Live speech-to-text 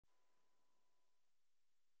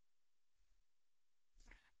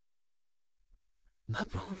My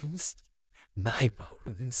bones. My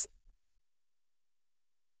bones.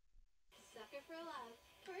 Sucker for love.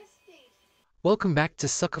 First date. Welcome back to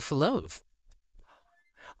Sucker for Love.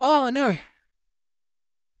 Oh no.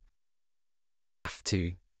 Have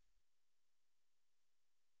to.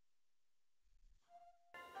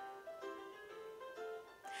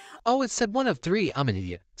 Oh, it said one of three. I'm an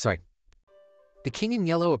idiot. Sorry. The King in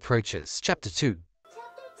Yellow approaches. Chapter 2. Chapter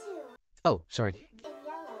 2. Oh, sorry. In yellow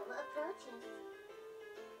approaches.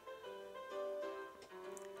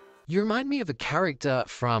 You remind me of a character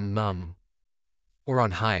from, or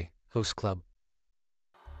on High, Host Club.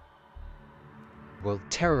 Well,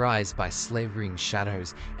 terrorized by slavering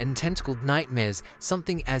shadows and tentacled nightmares,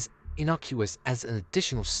 something as innocuous as an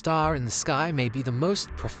additional star in the sky may be the most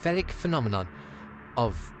prophetic phenomenon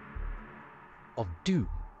of doom.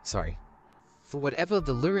 Sorry. For whatever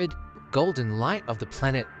the lurid golden light of the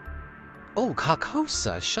planet, oh,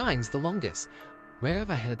 Carcosa shines the longest. Where have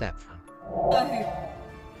I heard that from?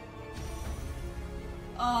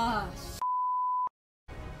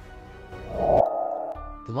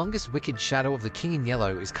 The longest wicked shadow of the King in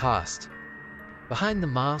Yellow is cast. Behind the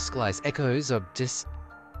mask lies echoes of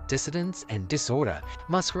dissidence and disorder,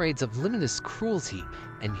 masquerades of limitless cruelty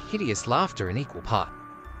and hideous laughter in equal part.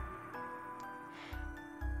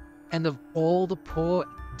 And of all the poor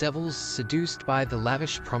devils seduced by the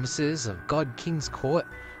lavish promises of God King's court,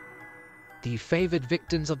 the favoured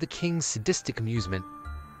victims of the King's sadistic amusement,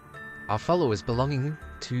 are followers belonging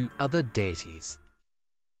to other deities.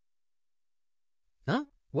 Huh?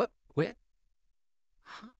 What? Where?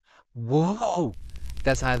 Huh? Whoa!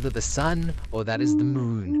 That's either the sun or that is the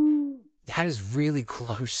moon. That is really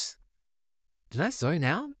close. Did I zone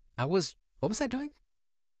out? What was I doing?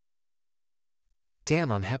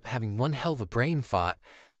 Damn, I'm having one hell of a brain fart.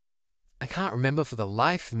 I can't remember for the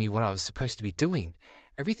life of me what I was supposed to be doing.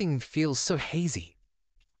 Everything feels so hazy.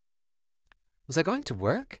 Was I going to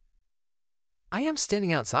work? I am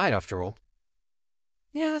standing outside after all.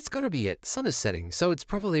 Yeah, that's gotta be it. Sun is setting, so it's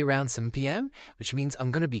probably around 7 p.m., which means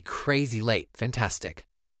I'm gonna be crazy late. Fantastic.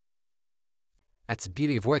 That's the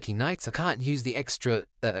beauty of working nights. I can't use the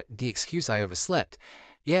excuse I overslept.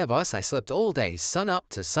 Yeah, boss, I slept all day, sun up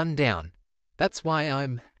to sundown. That's why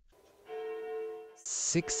I'm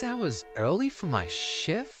 6 hours early for my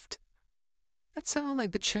shift? That sounded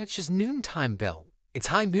like the church's noontime bell. It's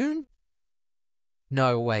high noon?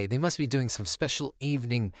 No way, they must be doing some special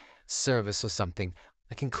evening service or something.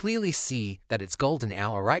 I can clearly see that it's golden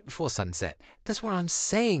hour right before sunset. That's what I'm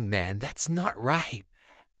saying, man. That's not right.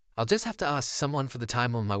 I'll just have to ask someone for the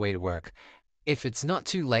time on my way to work. If it's not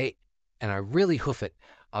too late, and I really hoof it,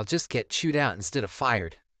 I'll just get chewed out instead of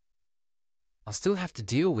fired. I'll still have to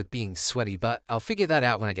deal with being sweaty, but I'll figure that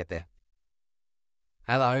out when I get there.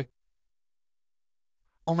 Hello?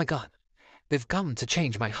 Oh my god, they've come to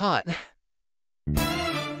change my heart.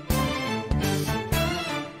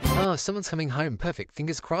 Oh, someone's coming home. Perfect.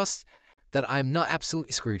 Fingers crossed that I'm not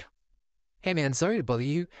absolutely screwed. Hey man, sorry to bother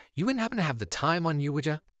you. You wouldn't happen to have the time on you, would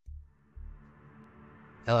ya?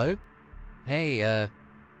 Hello? Hey,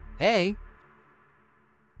 hey?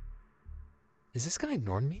 Is this guy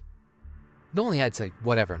ignoring me? Normally I'd say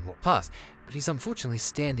whatever and walk past, but he's unfortunately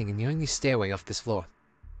standing in the only stairway off this floor.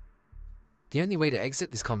 The only way to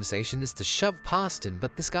exit this conversation is to shove past him,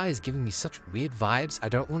 but this guy is giving me such weird vibes, I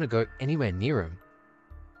don't want to go anywhere near him.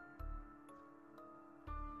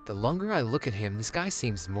 The longer I look at him, this guy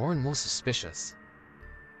seems more and more suspicious.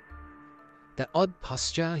 That odd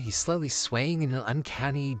posture, he's slowly swaying in an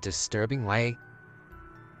uncanny, disturbing way.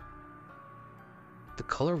 The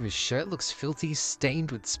collar of his shirt looks filthy,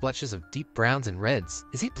 stained with splotches of deep browns and reds.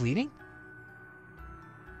 Is he bleeding?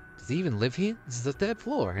 Does he even live here? This is the 3rd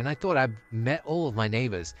floor, and I thought I'd met all of my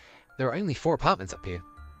neighbors. There are only 4 apartments up here.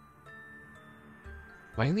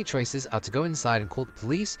 My only choices are to go inside and call the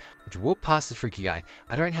police, or to walk past the freaky guy.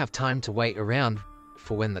 I don't have time to wait around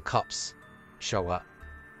for when the cops show up.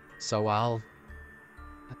 So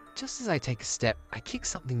just as I take a step, I kick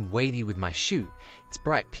something weighty with my shoe. It's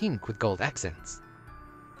bright pink with gold accents.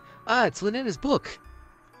 Ah, it's Ln'eta's book!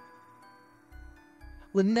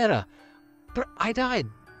 Ln'eta! But I died!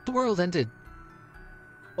 The world ended!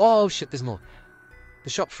 Oh shit, there's more.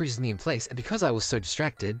 The shop freezes me in place, and because I was so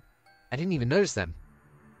distracted, I didn't even notice them.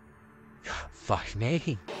 Fuck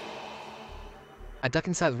me. I duck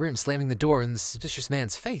inside the room, slamming the door in the suspicious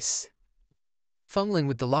man's face. Fumbling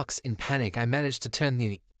with the locks in panic, I managed to turn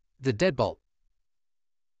the deadbolt.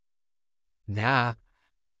 Nah.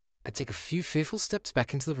 I take a few fearful steps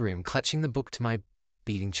back into the room, clutching the book to my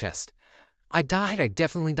beating chest. I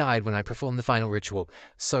definitely died when I performed the final ritual.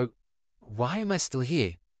 So, why am I still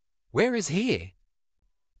here? Where is here?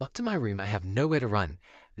 Locked in my room, I have nowhere to run.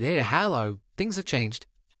 There, hello. Things have changed.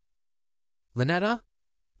 Ln'eta?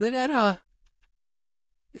 Ln'eta!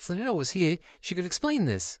 If Ln'eta was here, she could explain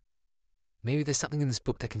this. Maybe there's something in this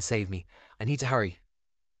book that can save me. I need to hurry.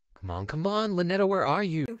 Come on, Ln'eta, where are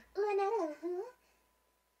you? Ln'eta, huh?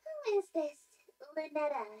 Who is this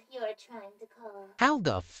Ln'eta you're trying to call? How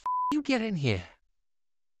the f you get in here?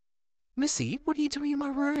 Missy, what are you doing in my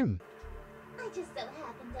room? I just so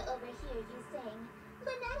happened to overhear you saying,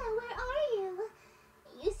 Ln'eta, where are you?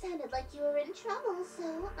 You sounded like you were in trouble,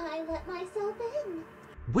 so I let myself in.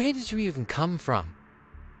 Where did you even come from?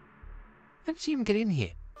 How did you even get in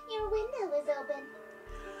here? Your window is open.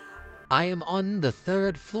 I am on the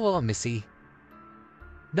 3rd floor, Missy.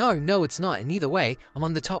 No, it's not. And either way, I'm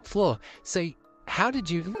on the top floor. So, how did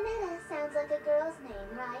you... Ln'eta sounds like a girl's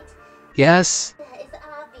name, right? Yes. That is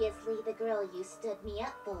obviously the girl you stood me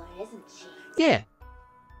up for, isn't she? Yeah.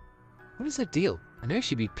 What is her deal? I know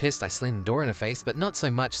she'd be pissed I slammed the door in her face, but not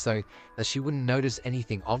so much so that she wouldn't notice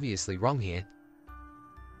anything obviously wrong here.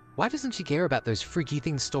 Why doesn't she care about those freaky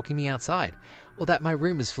things stalking me outside? Or that my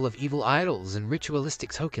room is full of evil idols and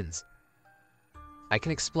ritualistic tokens? I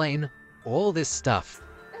can explain all this stuff.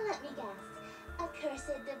 Let me guess.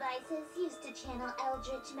 Accursed devices used to channel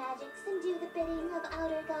Eldritch magics and do the bidding of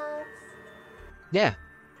outer gods. Yeah.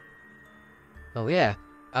 Oh yeah,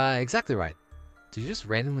 exactly right. Did you just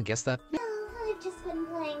randomly guess that? No, I've just been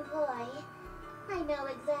playing coy. I know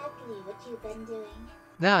exactly what you've been doing.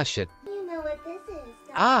 Ah, shit. You know what this is,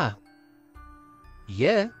 don't Ah!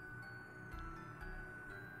 Yeah.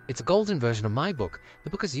 It's a golden version of my book. The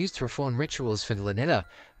book is used to perform rituals for Ln'eta.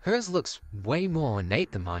 Hers looks way more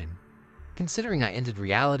innate than mine. Considering I entered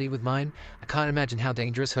reality with mine, I can't imagine how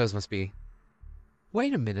dangerous hers must be.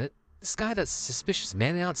 Wait a minute. This guy, that suspicious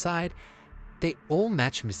man outside, they all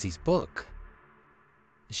match Missy's book.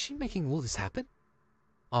 Is she making all this happen?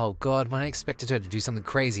 Oh god, when I expected her to do something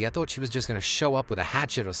crazy, I thought she was just gonna show up with a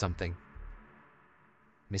hatchet or something.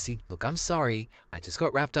 Missy, look, I'm sorry. I just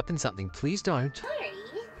got wrapped up in something. Please don't. Sorry?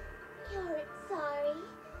 You're sorry?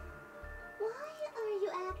 Why are you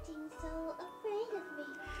acting so afraid of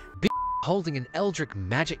me? Holding an Eldritch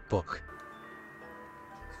magic book.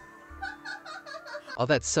 Oh,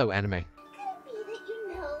 that's so anime. Could it be that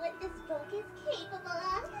you know what this book is capable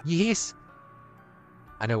of? Yes.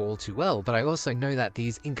 I know all too well, but I also know that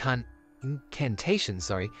these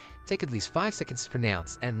incantations, take at least 5 seconds to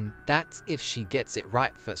pronounce, and that's if she gets it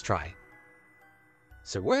right first try.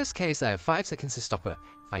 So worst case, I have 5 seconds to stop her.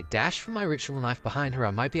 If I dash for my ritual knife behind her,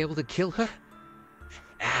 I might be able to kill her.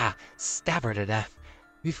 Stab her to death.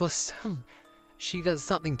 Before she does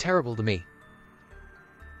something terrible to me.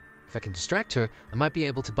 If I can distract her, I might be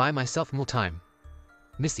able to buy myself more time.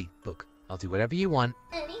 Missy, look, I'll do whatever you want.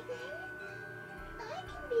 Anything? I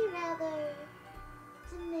can be rather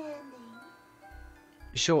demanding.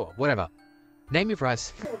 Sure, whatever. Name your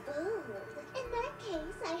price. So bold. In that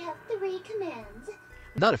case, I have 3 commands.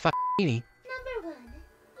 Not a f***ing Number 1,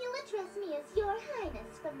 you'll address me as Your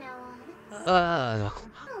Highness from now on.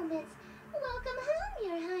 Home is welcome home,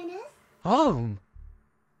 Your Highness. Home?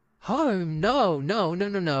 Home?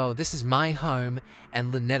 No. This is my home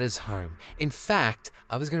and Ln'eta's home. In fact,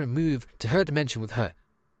 I was gonna move to her dimension with her.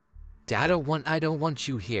 I don't want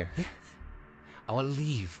you here. I want to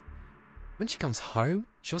leave. When she comes home,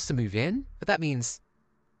 she wants to move in, but that means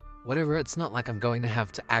whatever. It's not like I'm going to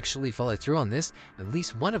have to actually follow through on this. At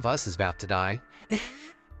least one of us is about to die.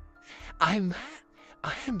 I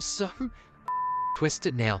am so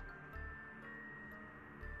twisted now.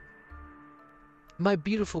 My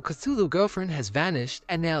beautiful Cthulhu girlfriend has vanished,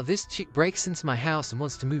 and now this chick breaks into my house and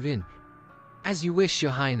wants to move in. As you wish,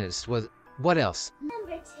 Your Highness. What else?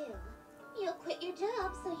 Number 2, you'll quit your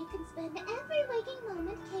job so you can spend every waking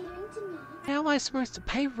moment catering to me. How am I supposed to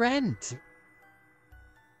pay rent?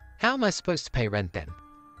 How am I supposed to pay rent then?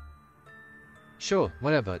 Sure,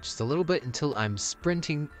 whatever, just a little bit until I'm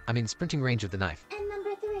sprinting range of the knife. And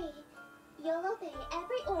number 3, you'll obey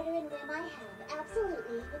every order and whim I have,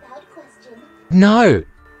 absolutely, without question. No!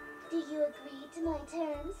 Do you agree to my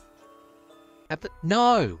terms?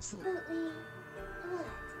 No! Absolutely. What?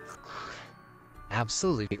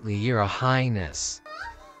 Absolutely, Your Highness.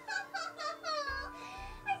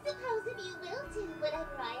 I suppose if you will do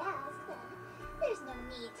whatever I ask, then there's no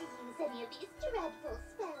need to use any of these dreadful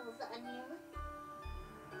spells on you.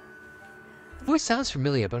 The voice sounds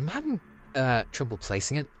familiar, but I'm having trouble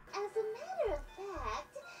placing it. As a matter of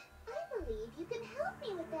fact, I believe you can help me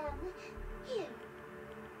with them. Here.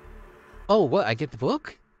 Oh, what? I get the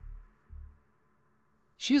book?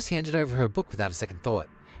 She just handed over her book without a second thought.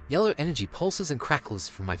 Yellow energy pulses and crackles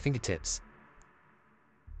from my fingertips.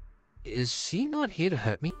 Is she not here to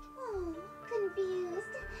hurt me? Oh,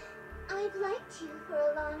 confused. I've liked you for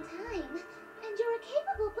a long time, and you're a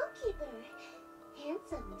capable bookkeeper.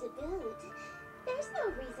 Handsome to boot. There's no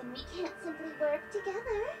reason we can't simply work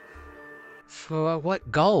together. For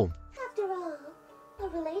what goal? After all, a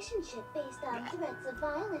relationship based on threats of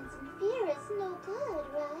violence and fear is no good,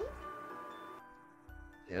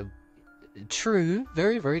 right? True,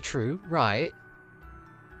 very, very true, right.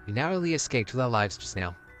 We narrowly escaped with our lives just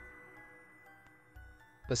now.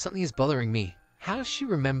 But something is bothering me. How does she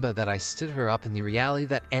remember that I stood her up in the reality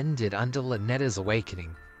that ended under Ln'eta's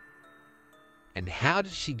awakening? And how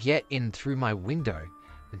did she get in through my window?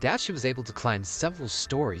 I doubt she was able to climb several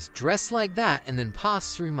stories, dressed like that, and then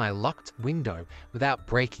pass through my locked window without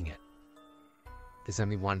breaking it. There's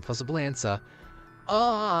only one possible answer.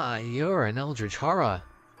 Ah, you're an Eldritch horror.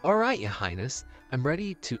 Alright, your highness. I'm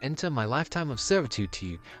ready to enter my lifetime of servitude to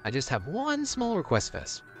you. I just have one small request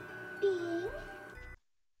first. Being?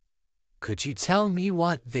 Could you tell me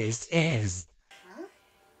what this is? Huh?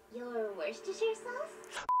 Your Worcestershire sauce?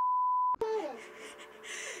 Got it.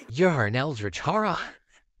 You're an Eldritch horror.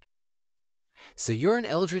 So you're an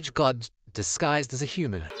Eldritch god disguised as a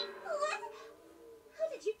human. What? How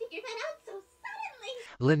did you figure that out so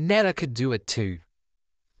suddenly? Ln'eta could do it too.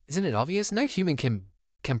 Isn't it obvious? No human can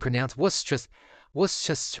pronounce Worcestershire.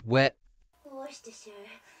 Worcestershire.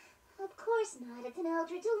 Of course not. It's an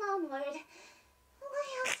Eldritch loanword. Why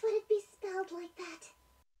else would it be spelled like that?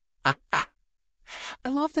 I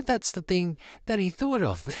love that that's the thing that he thought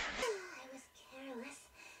of. I was careless.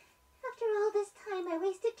 After all this time I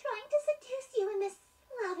wasted trying to seduce you in this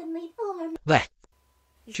slovenly form. Blech.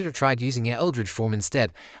 You should have tried using your Eldritch form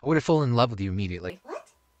instead. I would have fallen in love with you immediately. What?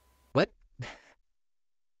 What?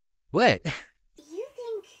 What? You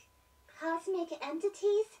think cosmic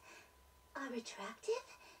entities are attractive?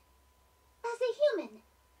 As a human?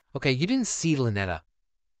 Okay, you didn't see Ln'eta,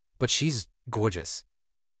 but she's gorgeous.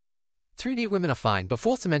 3D women are fine, but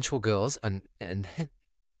fourth dimensional girls and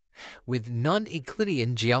with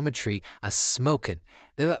non-Euclidean geometry are smoking.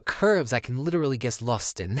 They've got curves I can literally get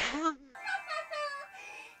lost in. If I had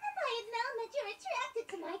known that you're attracted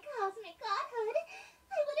to my cosmic godhood,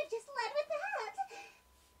 I would have just led with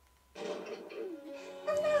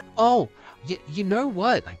that. Oh, you know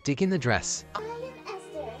what? I dig in the dress. I am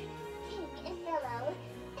Esther, king in yellow,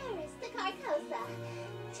 heiress to Carcosa.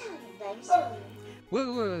 Challenge, I'm sure.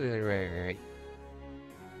 Wait.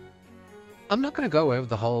 I'm not going to go over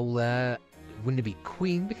the whole, wouldn't it be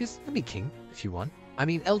queen? Because I'll be king, if you want. I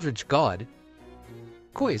mean, Eldritch God.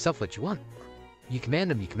 Call yourself what you want. You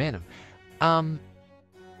command him, you command him.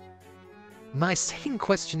 My second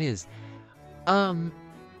question is, you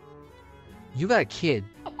got a kid.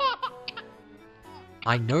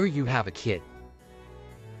 I know you have a kid.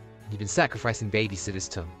 You've been sacrificing babysitters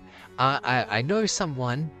to him. I know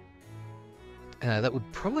someone that would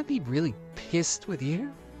probably be really pissed with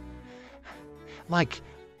you. Like,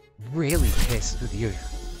 really pissed with you.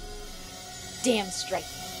 Damn straight.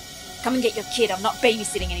 Come and get your kid, I'm not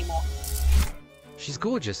babysitting anymore. She's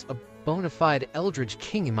gorgeous, a bona fide Eldritch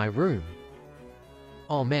king in my room.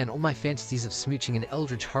 Oh man, all my fantasies of smooching an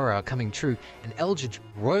Eldritch horror are coming true, and Eldritch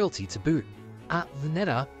royalty to boot.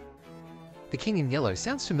 Ln'eta, the king in yellow,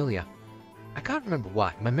 sounds familiar. I can't remember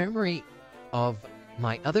why. My memory of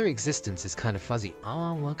my other existence is kind of fuzzy.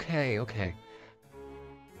 Oh, okay.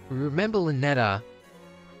 We remember Ln'eta,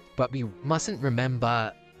 but we mustn't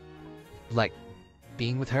remember, like,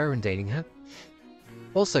 being with her and dating her.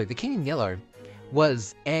 Also, the king in yellow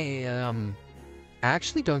was a,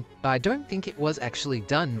 I don't think it was actually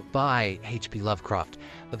done by H.P. Lovecraft,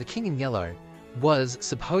 but the king in yellow was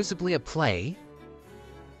supposedly a play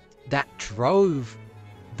that drove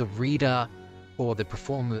the reader or the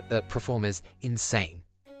performers insane.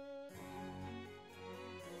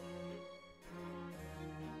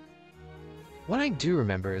 What I do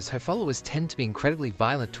remember is her followers tend to be incredibly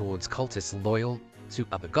violent towards cultists loyal to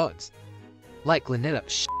other gods. Like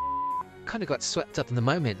Ln'eta, kind of got swept up in the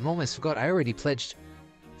moment and almost forgot I already pledged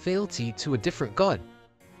fealty to a different god.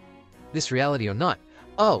 This reality or not.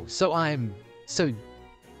 Oh, so I'm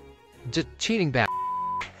just cheating back.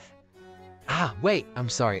 Wait, I'm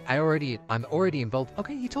sorry. I'm already involved.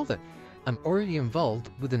 Okay, you told her. I'm already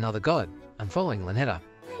involved with another god. I'm following Ln'eta.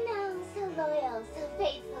 I know, so loyal, so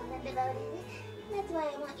faithful and devoted. That's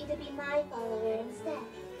why I want you to be my follower instead.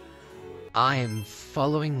 I'm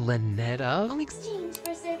following Ln'eta? In exchange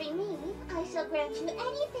for serving me, I shall grant you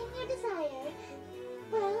anything you desire.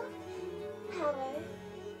 Well, power,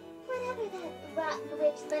 whatever that rotten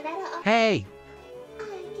witch Ln'eta offers. Hey! I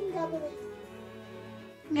can double it.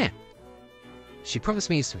 Yeah. She promised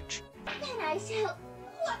me a switch. Then I shall...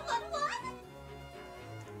 What?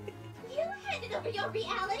 your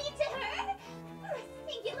reality to her? For a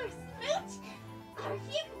singular smooch? Are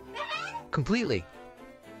you mad? Completely.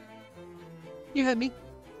 You heard me.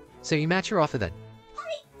 So you match your offer then.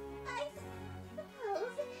 I suppose.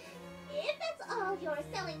 If that's all you're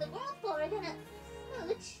selling the world for, then a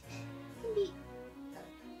smooch can be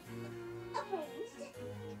arranged.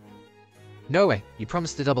 No way. You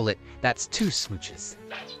promised to double it. That's 2 smooches.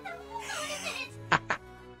 Hold on a minute.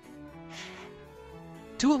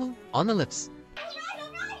 2 of them on the lips.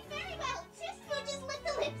 Alright, very well. 2 smooches lick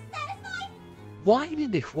the lips. Satisfied?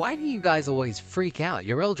 Why do you guys always freak out?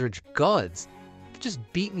 You're Eldritch gods. You just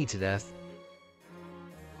beat me to death.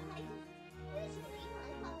 Usually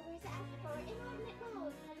my followers ask for inordinate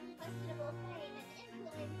roles, unquestionable fame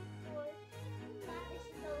and influence, or lavish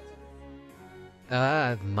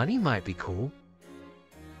indulgence. Money might be cool.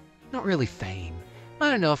 Not really fame.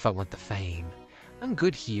 I don't know if I want the fame. I'm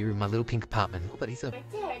good here in my little pink apartment. Nobody's up. Never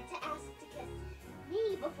dared to ask to kiss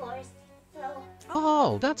me before, so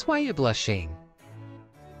Oh, that's why you're blushing.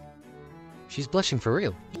 She's blushing for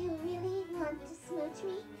real. you really want to smooch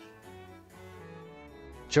me?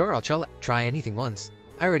 Sure, I'll try anything once.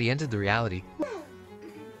 I already entered the reality. Well,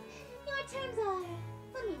 your terms are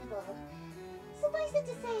amenable. Suffice it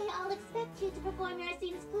to say, I'll expect you to perform your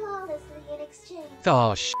scenes flawlessly in exchange.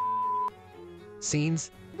 Oh,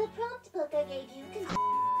 Scenes? The prompt book I gave you contains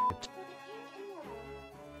for the king and yellow.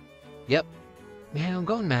 Yep. Man, I'm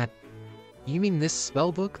going mad. You mean this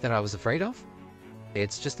spell book that I was afraid of?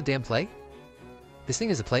 It's just a damn play? This thing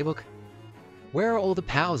is a playbook? Where are all the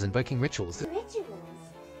powers invoking rituals? Rituals?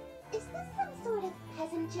 Is this some sort of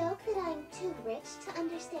peasant joke that I'm too rich to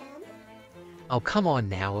understand? Oh, come on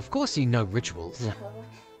now. Of course you know rituals. No,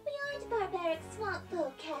 we aren't barbaric swamp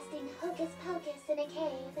folk casting hocus pocus in a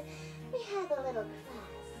cave. We have a little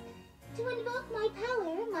class. To invoke my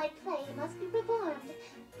power, my play must be performed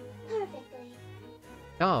perfectly.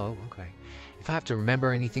 Oh, okay. If I have to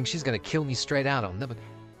remember anything, she's gonna kill me straight out. I'll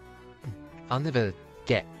never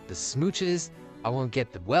get the smooches. I won't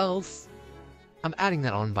get the wealth. I'm adding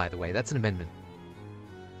that on, by the way. That's an amendment.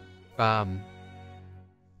 I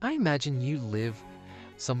imagine you live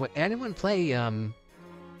somewhere. Anyone play,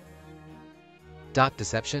 Dark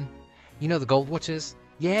Deception? You know the Gold Watchers?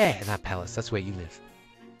 Yeah, that palace. That's where you live.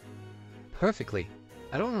 Perfectly.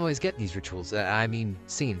 I don't always get these rituals. I mean,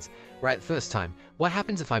 scenes. Right the first time. What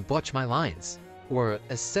happens if I botch my lines? Or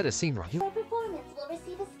set a scene wrong? Your performance will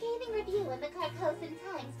receive a scathing review in the Carcosan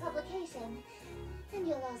Times publication. And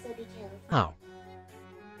you'll also be killed. Oh.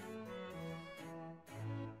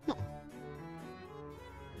 No.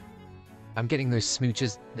 I'm getting those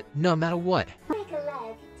smooches no matter what. Break a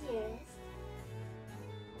leg, dearest.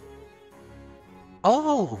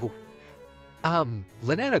 Oh!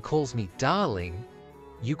 Ln'eta calls me darling.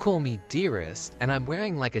 You call me dearest, and I'm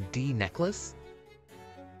wearing like a D necklace?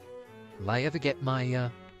 Will I ever get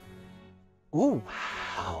my, Ooh,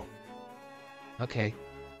 wow. Okay.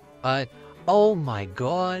 Oh my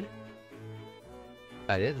god.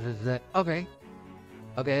 Okay.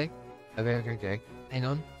 Okay. Hang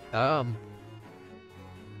on.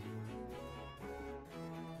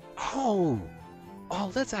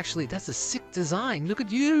 Oh, that's a sick design. Look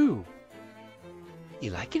at you.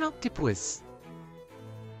 You like an octopus?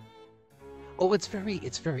 Oh, it's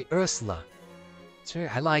very Ursula.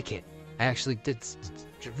 I like it. I actually did. It's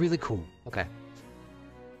really cool. Okay.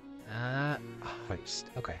 Host.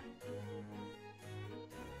 Okay.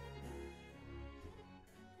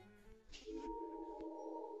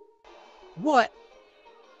 What?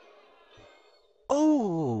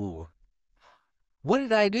 Oh! What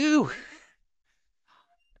did I do?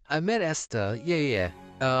 I met Esther. Yeah.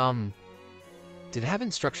 Did it have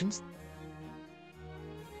instructions?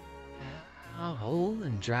 Hold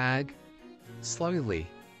and drag. Slowly.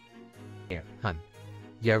 Here, hun.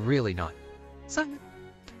 Yeah, really not. Simon.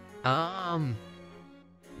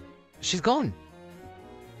 She's gone.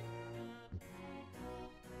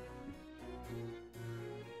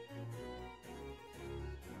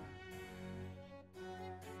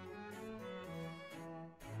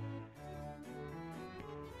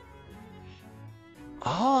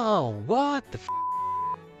 Oh, what the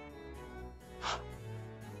f?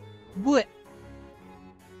 What?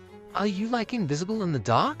 Are you like invisible in the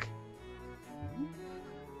dark?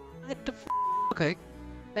 What the f? Okay,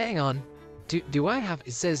 hang on. Do I have?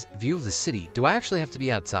 It says view of the city. Do I actually have to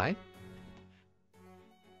be outside?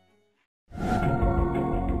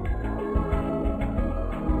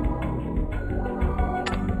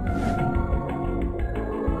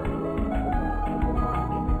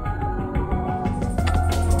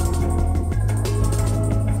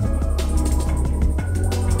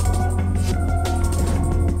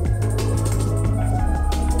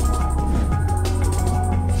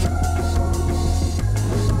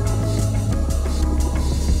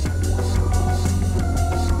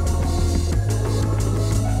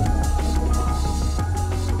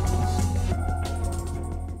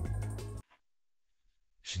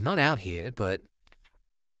 she's not out here, but...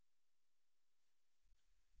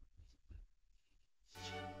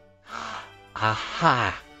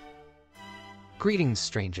 Aha! Greetings,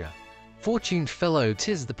 stranger. Fortune fellow,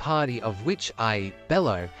 'tis the party of which I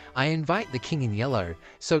bellow. I invite the king in yellow,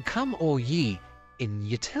 so come all ye in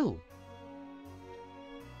your till.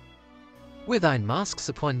 With thine masks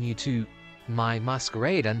upon you to my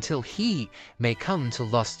masquerade until he may come to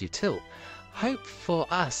lost you till. Hope for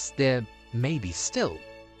us there may be still.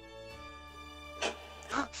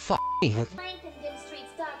 Fuck me. Lengthen dim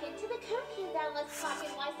streets darkened to the curfew thou must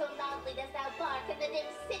hearken. Why so loudly dost thou bark in the dim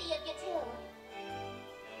city of Yatil?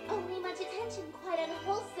 Only much attention, quite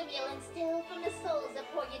unwholesome you'll instill from the souls of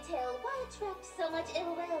poor Yatil. Why attract so much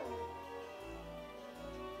ill will?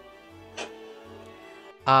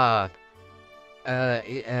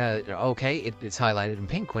 Okay, it's highlighted in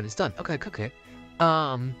pink when it's done. Okay.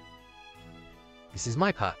 This is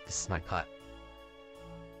my part.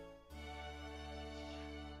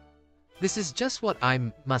 This is just what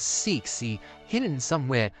I must seek, see, hidden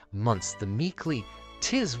somewhere months the meekly.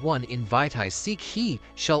 'Tis one invite I seek, he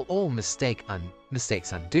shall all mistakes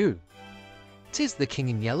undo. 'Tis the king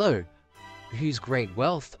in yellow, whose great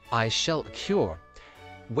wealth I shall cure.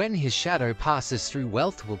 When his shadow passes through,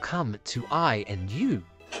 wealth will come to I and you.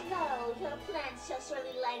 No, your plans shall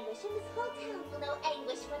surely languish, and this whole town will know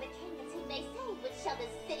anguish for the king, as he may say, which shall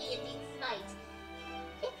this city indeed smite.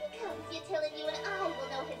 If he comes, Yatil and you and I will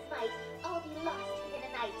know his might, all be lost within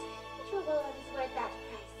a night. Which reward is worth that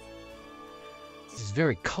price? This is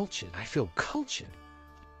very cultured. I feel cultured.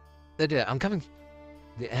 I'm coming.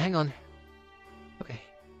 Hang on. Okay.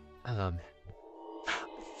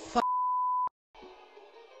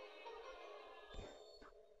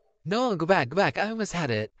 No, go back. I almost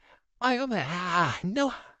had it.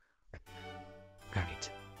 No.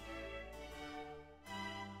 Right.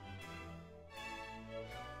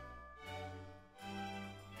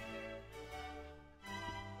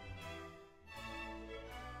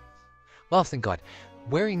 Well, thank God.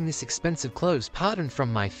 Wearing this expensive clothes, pardon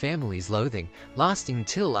from my family's loathing, lasting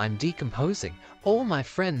till I'm decomposing. All my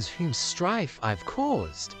friends whom strife I've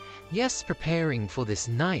caused. Yes, preparing for this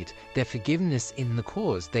night, their forgiveness in the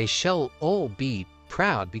cause. They shall all be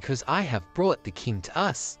proud, because I have brought the king to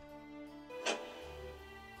us.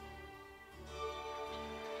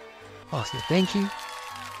 Oh, so thank you.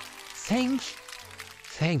 Thank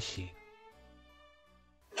you.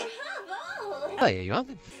 Bravo! Oh, yeah, you are.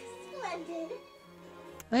 Splendid.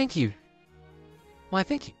 Thank you. Why,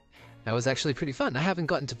 thank you. That was actually pretty fun. I haven't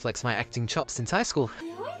gotten to flex my acting chops since high school.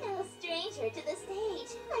 You're no stranger to the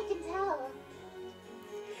stage, I can tell.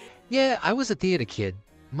 Yeah, I was a theater kid.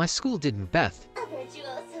 My school did Macbeth. A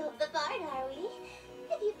virtuoso of the Bard, are we?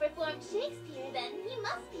 If you performed Shakespeare, then you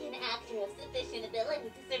must be an actor of sufficient ability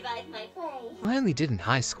to survive my play. I only did in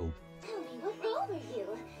high school. Tell me, what role were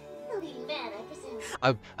you? The leading man, I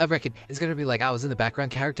presume. I reckon it's gonna be like I was in the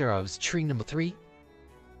background character. I was tree number 3.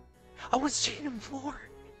 I was tree number 4.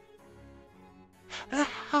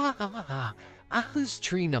 I was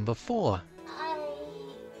tree number 4. I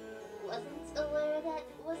wasn't aware that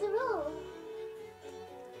was a role.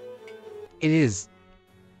 It is.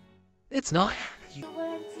 It's not. You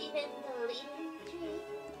weren't even the leading tree?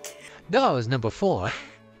 No, I was number 4.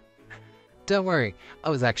 Don't worry, I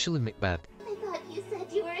was actually Macbeth. I thought you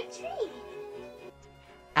said you were a tree.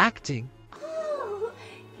 Acting? Oh,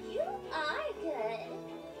 you are good.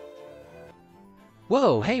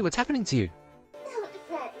 Whoa, hey, what's happening to you? Don't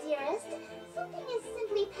fret, dearest. Something is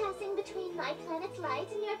simply passing between my planet's light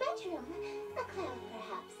and your bedroom. A cloud,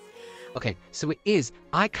 perhaps. Okay, so it is.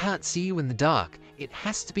 I can't see you in the dark. It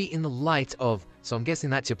has to be in the light of... So I'm guessing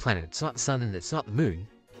that's your planet. It's not the sun and it's not the moon.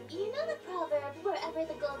 You know the proverb, wherever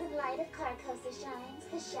the golden light of Carcosa shines,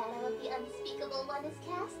 the shadow of the unspeakable one is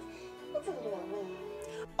cast? It's a literal rule.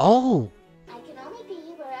 Oh! I can only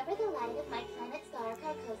be wherever the light of my planet star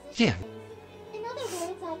Carcosa shines. Yeah. In other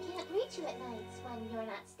words, I can't reach you at nights when you're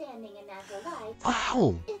not standing in natural light.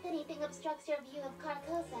 Wow! If anything obstructs your view of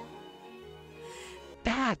Carcosa.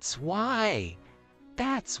 That's why!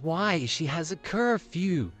 That's why she has a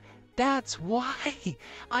curfew! That's why!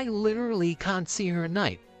 I literally can't see her at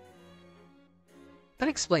night. That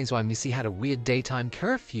explains why Missy had a weird daytime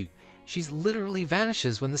curfew. She's literally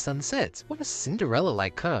vanishes when the sun sets. What a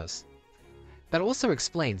Cinderella-like curse. That also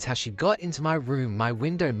explains how she got into my room. My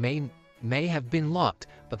window may have been locked,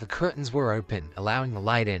 but the curtains were open, allowing the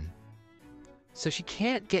light in. So she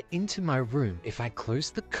can't get into my room if I close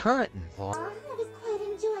the curtain. I was quite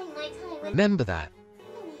enjoying my time with... Remember that. I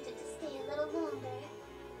wanted to stay a little longer.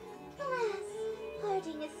 Alas,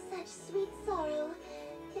 parting is such sweet sorrow.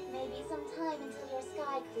 It may be some time until your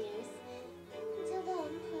sky clears. Until then,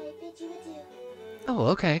 I bid you adieu. Oh,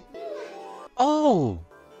 okay. Oh!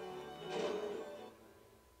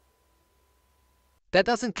 That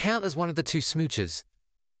doesn't count as one of the two smooches.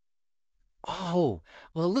 Oh,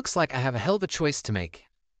 well, it looks like I have a hell of a choice to make.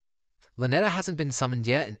 Ln'eta hasn't been summoned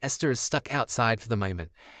yet, and Esther is stuck outside for the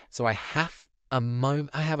moment. So I have a moment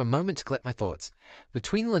to collect my thoughts.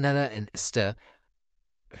 Between Ln'eta and Esther,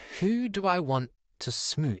 who do I want to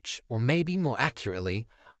smooch? Or maybe more accurately,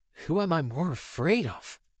 who am I more afraid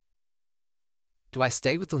of? Do I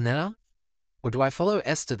stay with Ln'eta? Or do I follow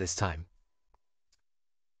Esther this time?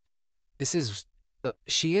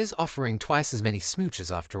 She is offering twice as many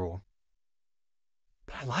smooches after all.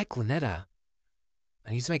 But I like Ln'eta.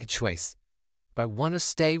 I need to make a choice. If I want to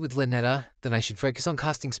stay with Ln'eta, then I should focus on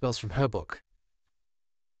casting spells from her book.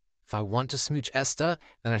 If I want to smooch Esther,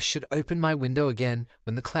 then I should open my window again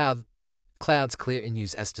when the clouds clear and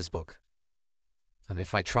use Esther's book. And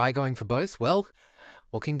if I try going for both, well,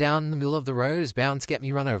 walking down the middle of the road is bound to get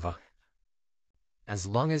me run over. As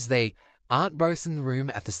long as they aren't both in the room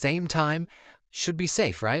at the same time, should be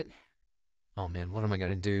safe, right? Oh man, what am I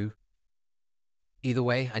going to do? Either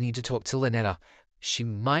way, I need to talk to Ln'eta. She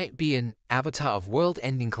might be an avatar of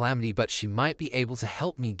world-ending calamity, but she might be able to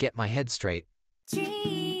help me get my head straight.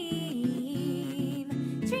 Dream.